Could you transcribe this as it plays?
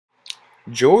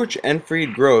George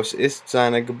Enfried Grosz ist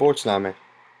sein Geburtsname.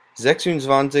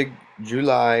 26.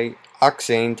 Juli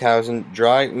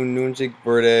 1893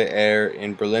 wurde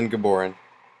in Berlin geboren.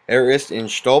 Ist in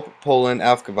Stolp, Polen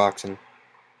aufgewachsen.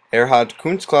 Hat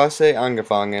Kunstklasse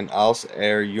angefangen, als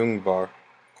jung war.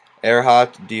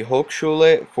 Hat die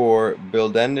Hochschule für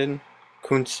Bildende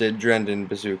Künste Dresden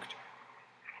besucht.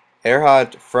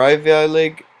 Hat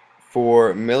freiwillig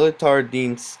für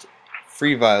Militärdienst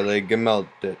freiwillig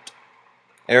gemeldet.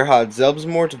 Hat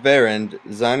Selbstmord während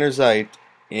seiner Zeit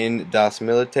in das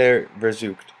Militär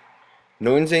versucht.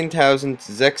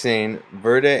 1916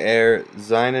 wurde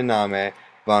seinen Name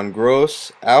von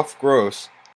Grosz auf Grosz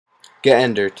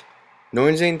geändert.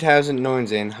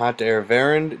 1919 hat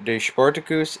während der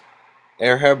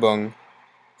Spartacus-Erhebung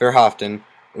verhaftet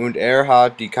und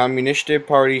hat die Kommunistische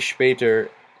Partei später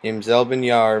im selben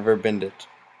Jahr verbindet.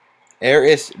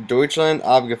 Ist Deutschland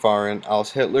abgefahren,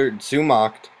 als Hitler zur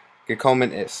Macht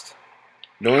gekommen ist.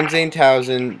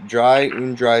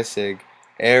 1933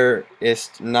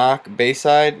 ist nach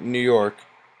Bayside, New York,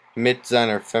 mit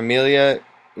seiner Familie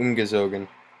umgezogen.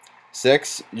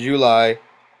 6. Juli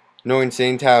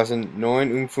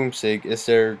 1959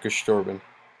 ist gestorben.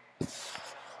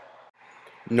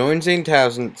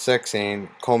 1916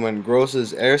 kommen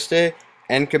Großes erste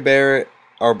endbare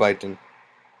Arbeiten.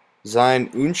 Sein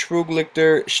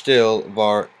ursprünglicher Stil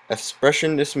war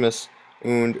Expressionismus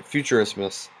und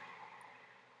Futurismus.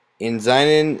 In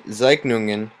seinen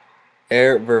Zeichnungen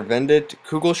verwendet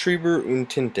Kugelschreiber und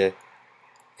Tinte.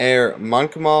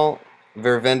 Manchmal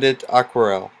verwendet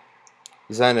Aquarell.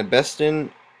 Seine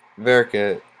besten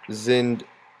Werke sind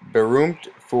berühmt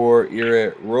für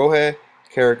ihre rohe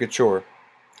Karikatur.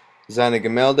 Seine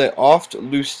Gemälde, oft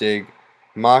lustig,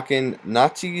 machen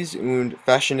Nazis und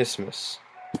Faschismus.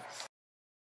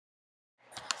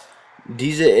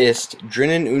 Diese ist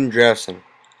drinnen und draußen.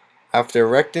 Auf der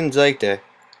rechten Seite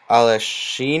alle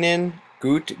Schienen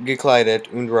gut gekleidet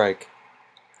und reich.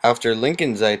 Auf der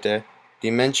linken Seite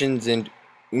die Menschen sind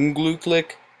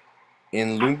unglücklich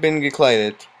in Lumpen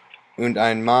gekleidet und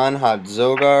ein Mann hat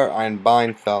sogar ein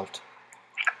Bein fehlt.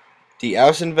 Die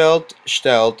Außenwelt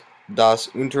stellt das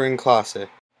unteren Klasse.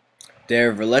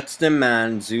 Der verletzte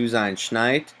Mann zu sein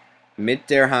schneit mit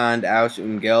der Hand aus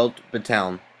Geld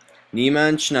betteln.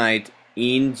 Niemand scheint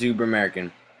ihn zu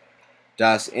bemerken.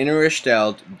 Das Innere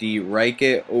stellt die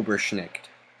reiche Oberschnitt.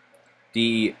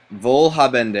 Die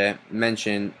wohlhabende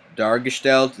Menschen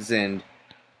dargestellt sind,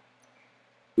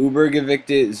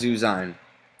 Übergewichte zu sein.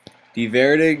 Die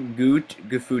werden gut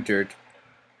gefüttert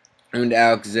und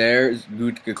auch sehr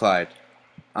gut gekleidet.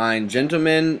 Ein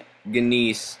Gentleman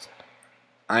genießt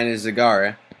eine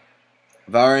Zigarre,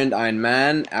 während ein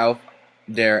Mann auf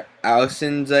der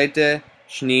Außenseite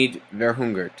schnitt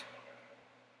verhungert.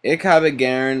 Ich habe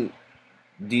gern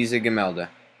diese Gemälde.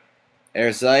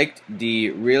 Zeigt die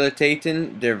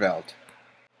Realitäten der Welt.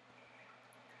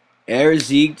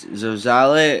 Sieht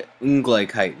soziale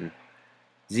Ungleichheiten.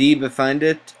 Sie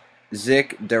befindet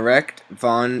sich direkt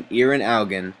von ihren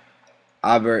Augen,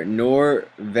 aber nur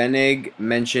wenig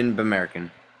Menschen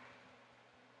bemerken.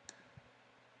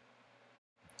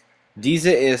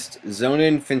 Diese ist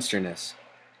Sonnenfinsternis.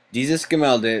 Dieses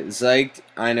Gemälde zeigt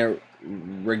eine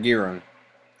Regierung.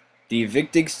 Die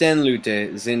wichtigsten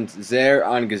Leute sind sehr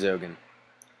angezogen.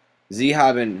 Sie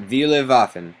haben viele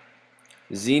Waffen.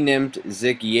 Sie nimmt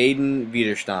sich jeden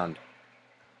Widerstand.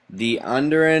 Die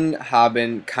anderen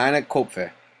haben keine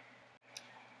Köpfe.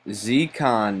 Sie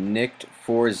kann nicht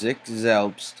für sich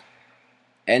selbst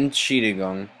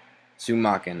Entschädigung zu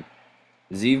machen.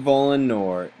 Sie wollen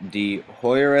nur die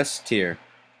höheres Tier.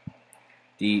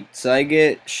 Die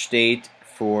Zeige steht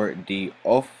für die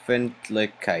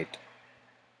Öffentlichkeit.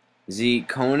 Sie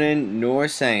können nur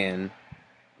sehen,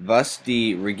 was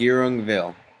die Regierung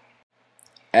will.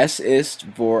 Es ist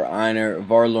für eine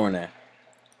Verlorene.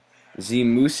 Sie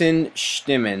müssen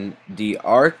stimmen, die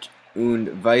Art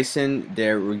und Weise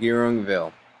der Regierung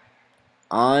will.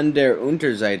 An der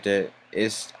Unterseite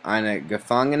ist ein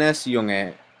gefangenes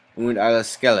Junge und ein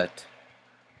Skelett.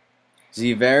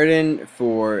 Sie werden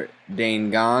für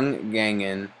den Gang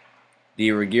gegen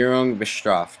die Regierung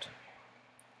bestraft.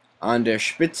 An der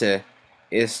Spitze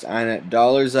ist eine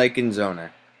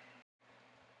Dollarzeichenzone.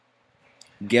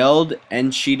 Geld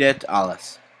entscheidet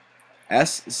alles.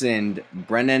 Es sind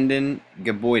brennende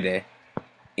Gebäude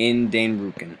in den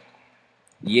Rücken.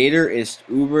 Jeder ist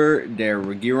über der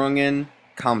Regierungen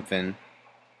kämpfen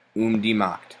die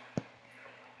Macht.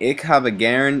 Ich habe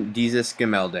gern dieses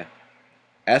Gemälde.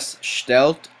 Es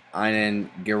stellt eine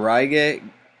gerechte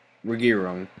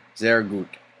Regierung sehr gut.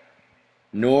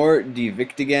 Nur die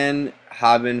Wichtigen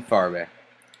haben Farbe.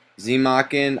 Sie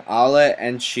machen alle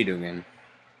Entscheidungen.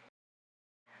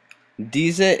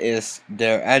 Diese ist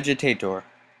der Agitator.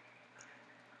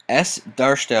 Es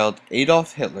darstellt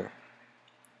Adolf Hitler.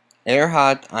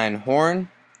 Hat ein Horn,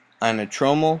 eine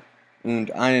Trommel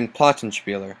und einen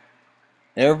Plattenspieler.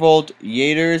 Wollt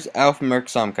jeders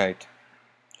Aufmerksamkeit.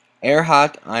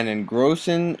 Hat einen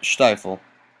großen Stiefel.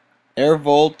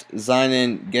 Wollt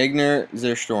seinen Gegner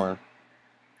zerstören.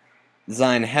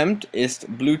 Sein Hemd ist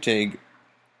blutig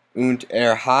und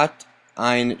hat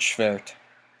ein Schwert.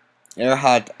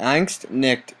 Hat Angst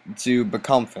nicht zu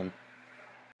bekämpfen.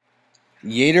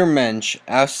 Jeder Mensch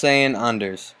aussehen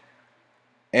anders.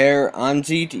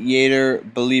 Ansieht jeder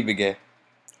beliebige.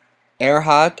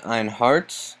 Hat ein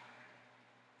Herz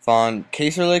von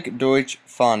kaiserlich Deutsch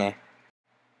Fahne.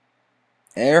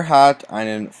 Hat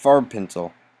einen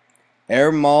Farbpinsel.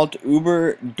 Malt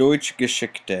über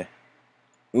Deutschgeschichte.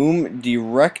 Die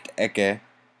Rechtecke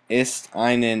ist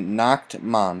ein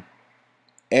Nacktmann.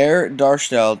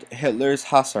 Darstellt Hitlers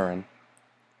Hasserin.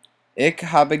 Ich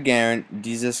habe gern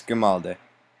dieses Gemälde.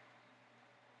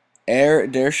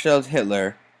 Darstellt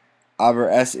Hitler, aber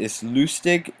es ist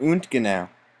lustig und genau.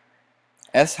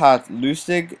 Es hat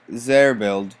lustig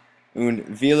Zerrbild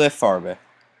und viele Farbe.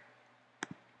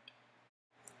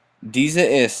 Diese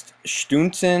ist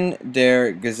Stunzen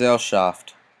der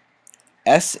Gesellschaft.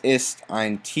 Es ist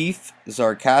ein tief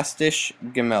sarkastisch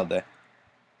Gemälde.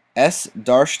 Es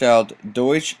darstellt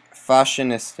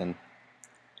Deutsch-Faschisten.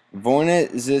 Vorne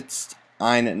sitzt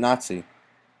ein Nazi.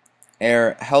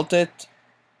 Hältet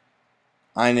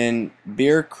einen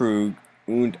Bierkrug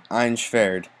und ein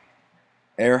Schwert.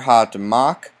 Hat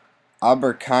Macht,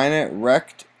 aber keine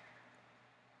Recht.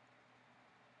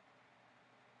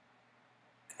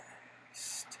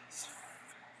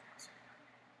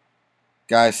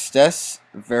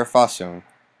 Geistesverfassung.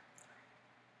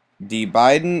 Die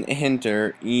beiden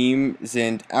hinter ihm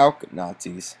sind auch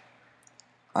Nazis.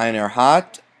 Einer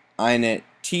hat eine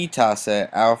Teetasse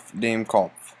auf dem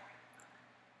Kopf.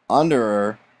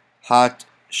 Anderer hat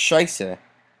Scheiße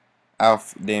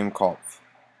auf dem Kopf.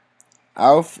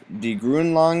 Auf die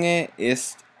Grundlage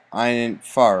ist ein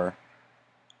Pfarrer.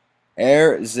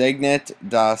 Segnet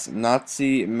das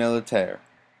Nazi-Militär.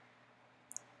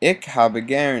 Ich habe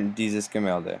gern dieses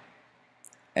Gemälde.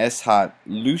 Es hat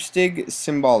lustig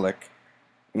Symbolik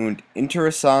und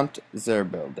interessant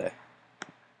Zerrbilder.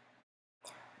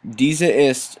 Diese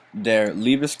ist der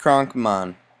liebeskranke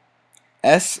Mann.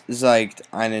 Es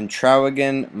zeigt einen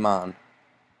traurigen Mann.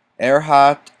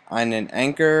 Hat einen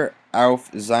Anker auf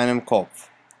seinem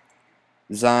Kopf.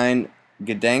 Sein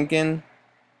Gedenken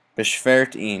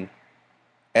beschwert ihn.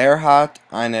 Hat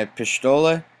eine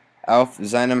Pistole auf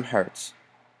seinem Herz.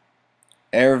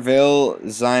 Will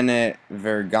seine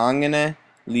vergangene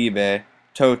Liebe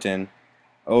töten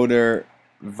oder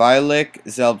weilig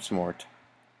Selbstmord.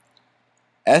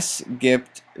 Es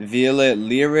gibt viele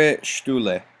leere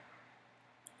Stühle.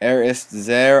 Ist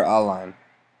sehr allein.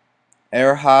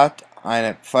 Hat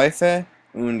eine Pfeife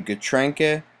und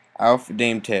Getränke auf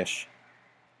dem Tisch.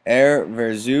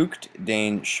 Versucht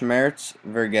den Schmerz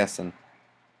vergessen.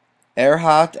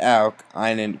 Hat auch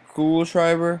einen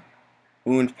Kugelschreiber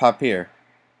und Papier.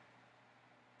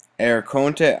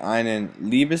 Konnte einen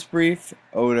Liebesbrief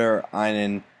oder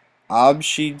einen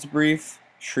Abschiedsbrief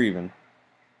schreiben.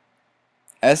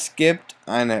 Es gibt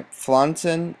eine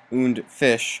Pflanzen und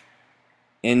Fisch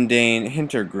in den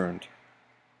Hintergrund.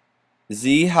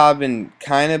 Sie haben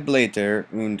keine Blätter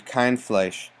und kein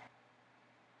Fleisch.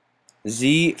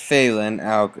 Sie fehlen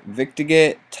auch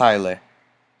wichtige Teile.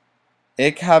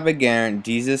 Ich habe gern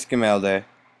dieses Gemälde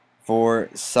für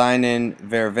seine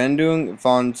Verwendung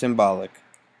von Symbolik.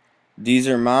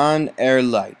 Dieser Mann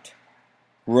leid.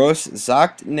 Grosz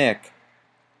sagt nicht,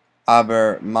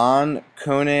 aber man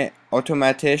könne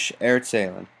automatisch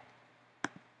erzählen.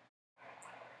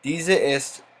 Diese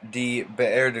ist die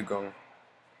Beerdigung.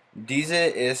 Diese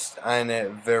ist eine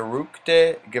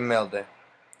verrückte Gemälde.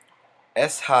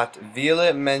 Es hat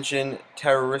viele Menschen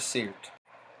terrorisiert.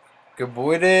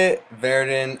 Gebäude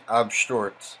werden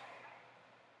abstürzt.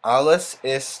 Alles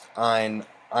ist ein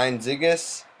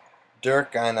einziges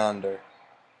Durcheinander.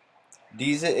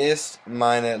 Diese ist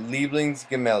meine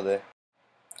Lieblingsgemälde.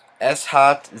 Es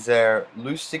hat sehr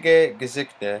lustige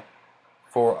Gesichter,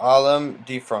 vor allem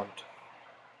die Front.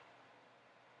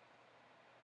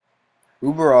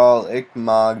 Überall, ich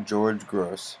mag George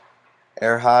Grosz.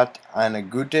 Hat eine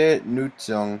gute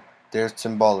Nutzung der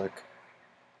Symbolik.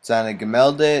 Seine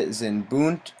Gemälde sind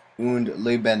bunt und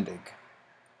lebendig.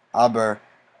 Aber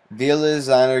viele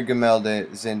seiner Gemälde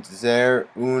sind sehr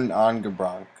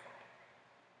unangebracht.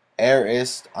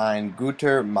 Ist ein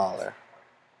guter Maler.